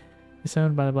Black,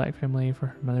 disowned by the Black family for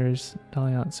her mother's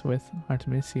dalliance with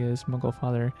Artemisia's Muggle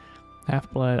father.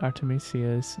 Half-blood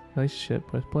Artemisia's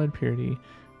relationship with blood purity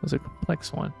was a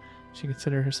complex one. She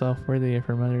considered herself worthy of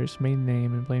her mother's maiden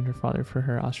name and blamed her father for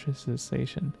her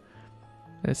ostracization.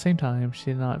 At the same time, she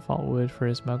did not fault Wood for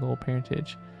his Muggle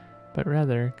parentage, but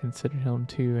rather considered him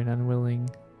too an unwilling,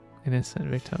 innocent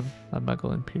victim of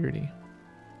Muggle impurity.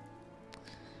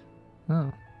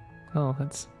 Oh,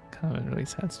 that's kind of a really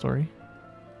sad story.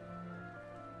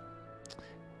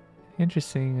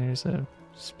 Interesting, there's a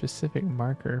specific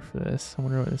marker for this. I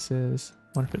wonder what this is.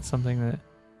 I wonder if it's something that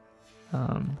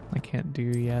I can't do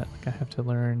yet. Like I have to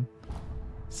learn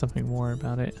something more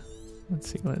about it. Let's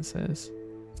see what it says.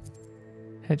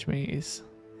 Hedge maze.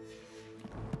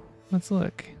 Let's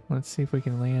look. Let's see if we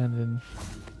can land and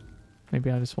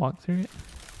maybe I'll just walk through it.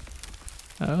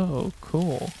 Oh,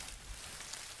 cool.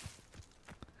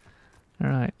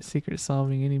 Alright, secret to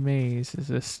solving any maze is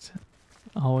just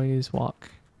always walk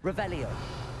Revelio.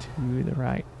 to the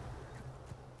right.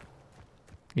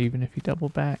 Even if you double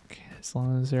back, as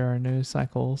long as there are no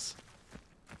cycles,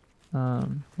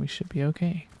 we should be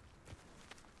okay.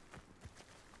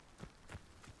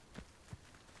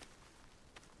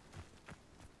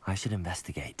 I should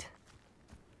investigate.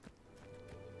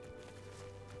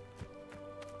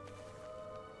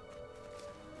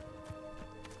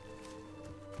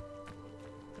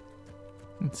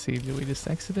 Let's see, did we just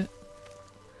exit it?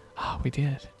 Oh, we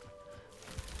did.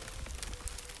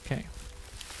 Okay.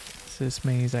 So this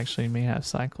maze actually may have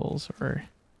cycles or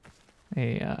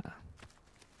a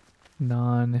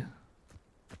non-walled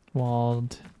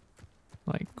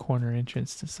like corner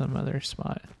entrance to some other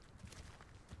spot.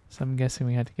 So I'm guessing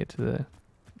we had to get to the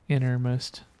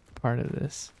innermost part of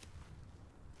this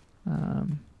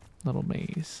little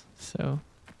maze. So,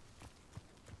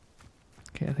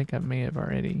 okay, I think I may have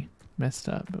already messed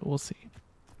up, but we'll see.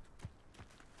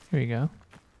 Here we go.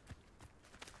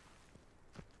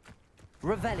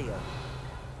 Revelio.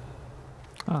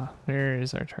 Ah, there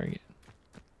is our target.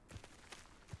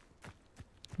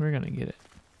 We're gonna get it.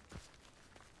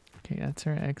 Okay, that's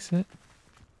our exit.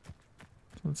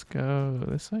 Let's go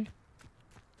this way.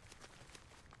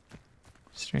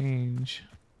 Strange.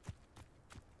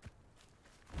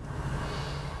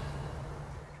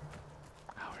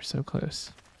 we're so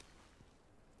close.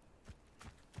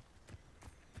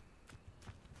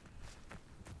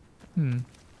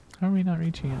 How are we not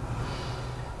reaching it?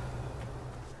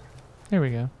 There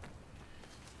we go.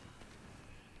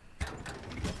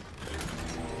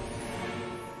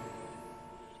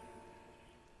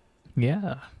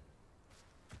 Yeah.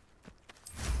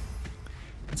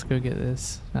 Let's go get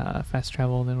this fast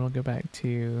travel, then we'll go back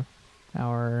to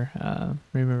our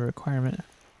room of requirement.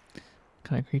 What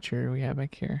kind of creature do we have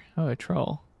back here? Oh, a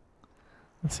troll.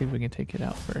 Let's see if we can take it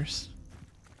out first.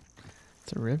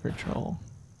 It's a river troll.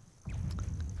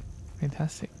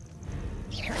 Fantastic.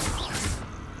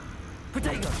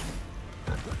 Potato.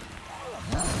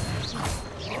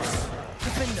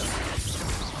 Defender.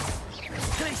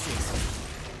 Glaciers.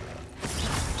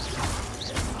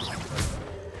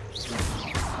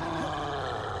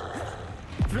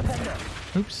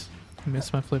 Flipendo. Oops. I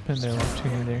missed my flipendo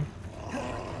opportunity there.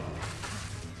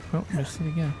 Oh, missed it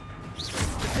again.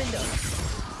 Defender.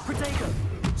 Potato.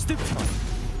 Stupid.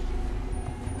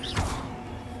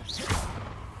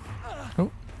 Oh.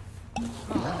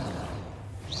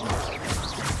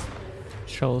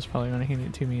 Troll's probably gonna hand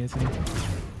it to me, isn't he?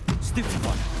 Stupid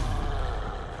one.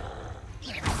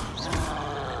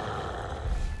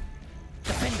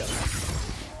 Defender.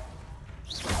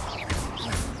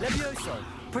 Levioso.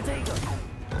 Potato.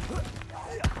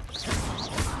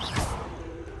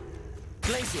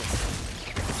 Glaciers.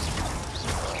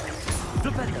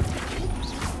 Flipendo.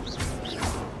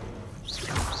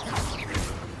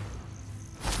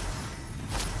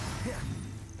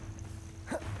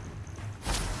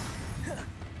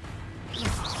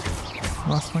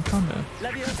 Lost my combo.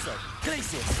 Levioso.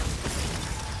 Glaciers.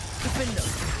 Defender.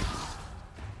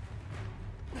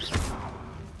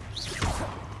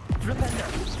 Flipendo.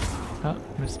 Oh,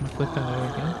 missed my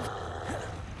flipendo again.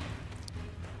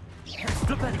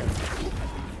 Flipendo.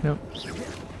 Nope.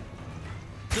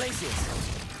 Glaciers.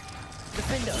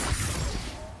 Defender.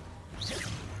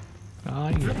 Ah,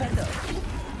 yeah. Flipendo.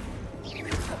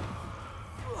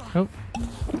 Oh.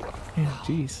 Yeah,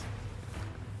 jeez.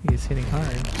 He is hitting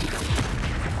hard.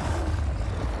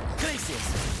 Glaciers.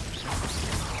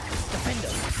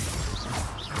 Defender.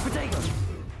 Potato.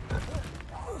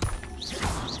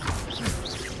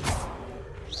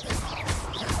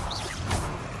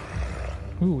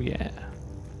 Ooh, yeah.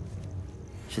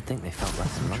 Should think they felt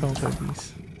less than Troll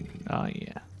bogeys. Oh,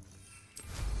 yeah.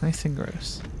 Nice and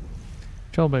gross.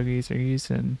 Troll bogeys are used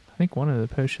in, I think, one of the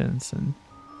potions, and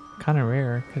kind of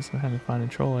rare because I'm having to find a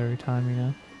troll every time, you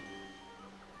know?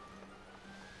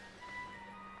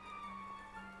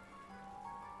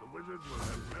 The wizards will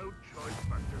have no choice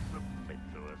but to submit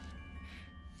to us.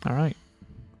 Alright.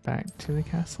 Back to the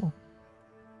castle.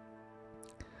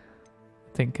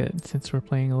 I think since we're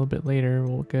playing a little bit later,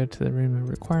 we'll go to the room of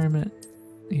requirement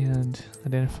and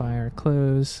identify our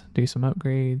clothes, do some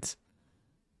upgrades,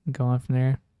 and go on from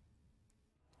there.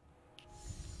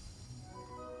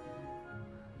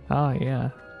 Oh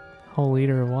yeah, whole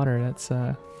liter of water, that's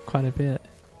quite a bit.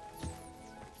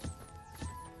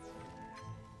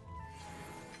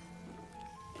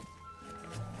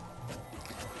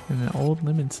 And an old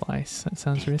lemon slice, that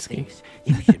sounds risky.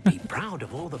 You should be proud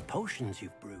of all the potions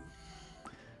you've brewed.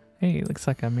 Hey, looks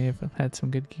like I may have had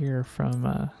some good gear from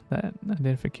that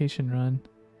identification run.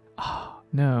 Oh,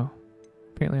 no.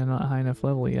 Apparently I'm not high enough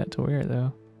level yet to wear it,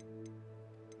 though.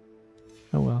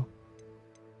 Oh well.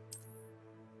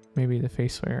 Maybe the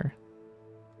face wearer.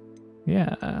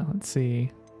 Yeah, let's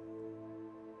see.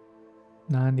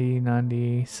 90,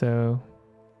 90, so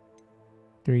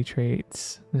 3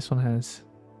 traits. This one has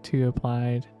 2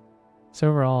 applied. So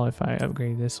overall, if I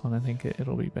upgrade this one, I think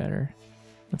it'll be better.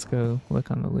 Let's go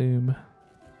look on the loom.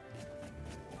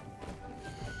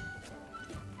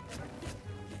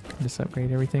 Just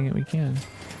upgrade everything that we can.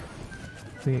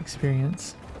 The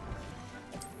experience.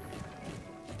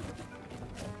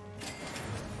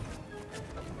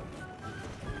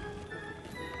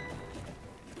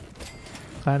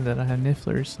 Glad that I have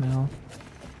nifflers now.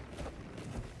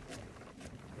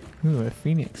 Ooh, a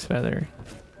phoenix feather.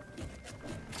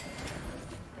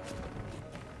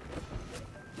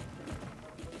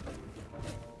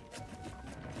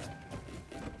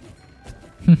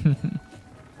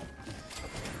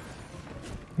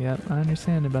 Yep, I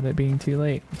understand about it being too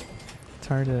late. It's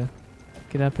hard to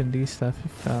get up and do stuff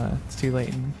if it's too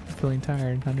late and feeling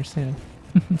tired. I understand.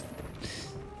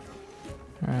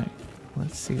 Alright,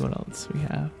 let's see what else we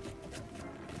have.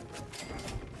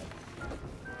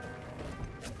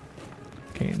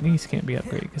 Okay, and these can't be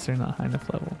upgraded because they're not high enough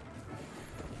level.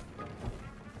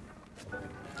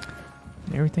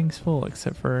 Everything's full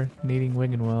except for needing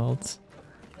Wiggenwelds.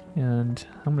 And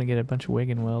I'm gonna get a bunch of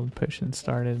Wiggenweld potions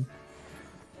started,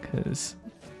 because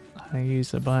I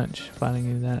used a bunch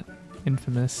fighting that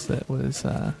infamous that was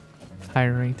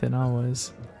higher ranked than I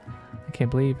was. I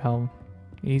can't believe how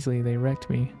easily they wrecked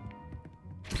me.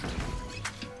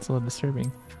 It's a little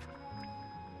disturbing.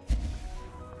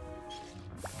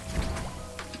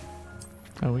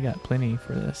 Oh, we got plenty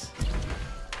for this.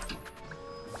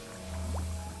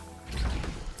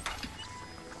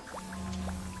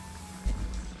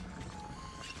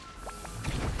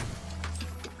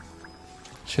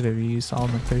 Should have used all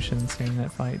my potions during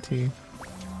that fight too.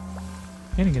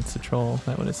 And against the troll,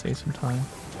 that would have saved some time.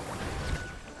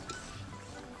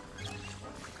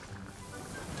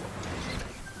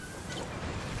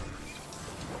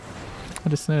 I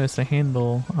just noticed the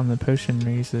handle on the potion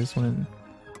raises when...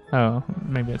 Oh,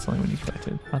 maybe it's only when you collect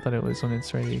it. I thought it was when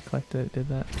it's ready to collect it did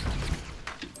that.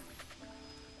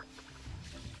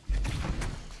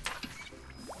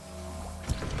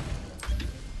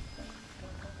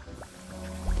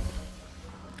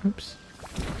 Oops.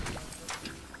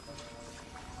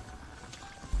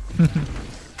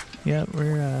 Yeah,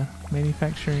 we're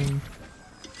manufacturing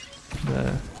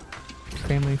the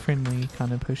family-friendly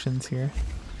kind of potions here.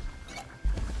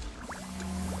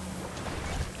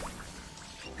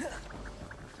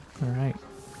 Alright.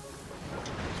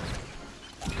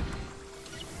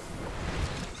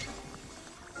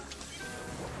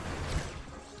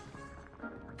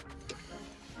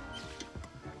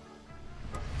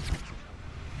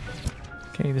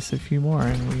 Okay, just a few more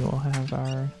and we will have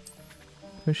our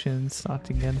potions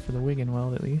stocked again for the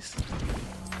Wiggenweld at least.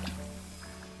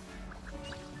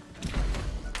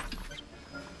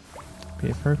 Be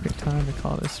a perfect time to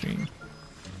call this stream.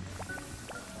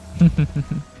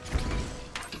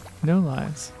 No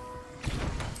lies.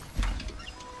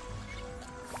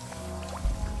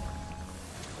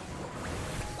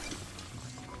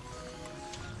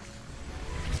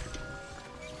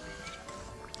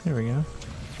 There we go.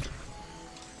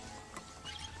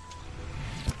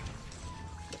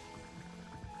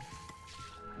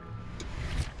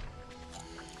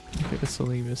 Okay, this will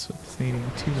leave us with needing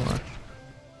 2 more.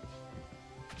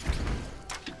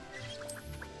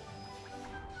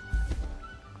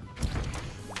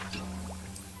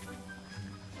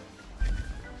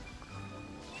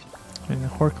 And the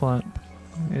Horklump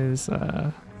is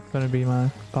going to be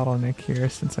my bottleneck here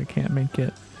since I can't make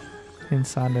it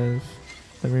inside of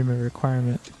the remove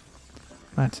requirement.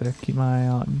 I have to keep my eye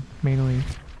out and manually,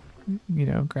 you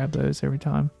know, grab those every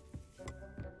time.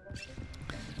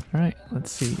 Alright, let's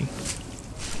see.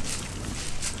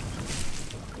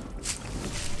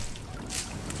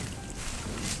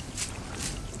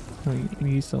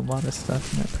 We used a lot of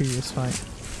stuff in that previous fight.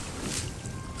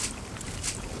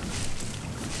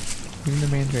 Even the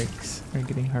mandrakes are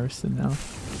getting harvested now.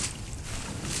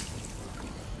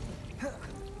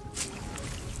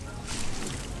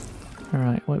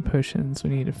 Alright, what potions? We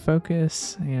need to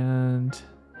focus, and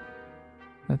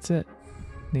that's it.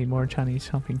 Need more Chinese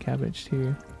chomping cabbage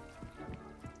too.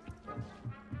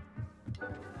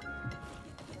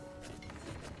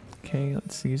 Okay,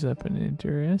 let's use up an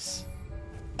Endurus.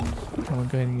 And we'll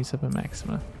go ahead and use up a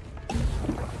Maxima.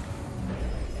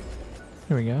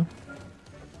 Here we go.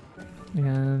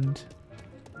 And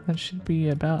that should be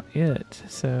about it.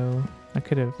 So I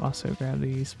could have also grabbed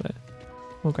these, but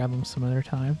we'll grab them some other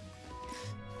time.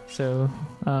 So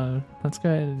let's go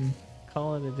ahead and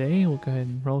call it a day. We'll go ahead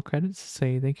and roll credits.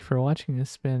 Say thank you for watching.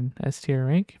 This has been S tier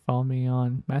rank. Follow me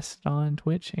on Mastodon,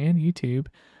 Twitch, and YouTube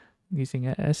using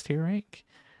S tier rank.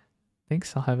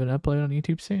 Thanks. I'll have an upload on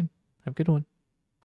YouTube soon. Have a good one.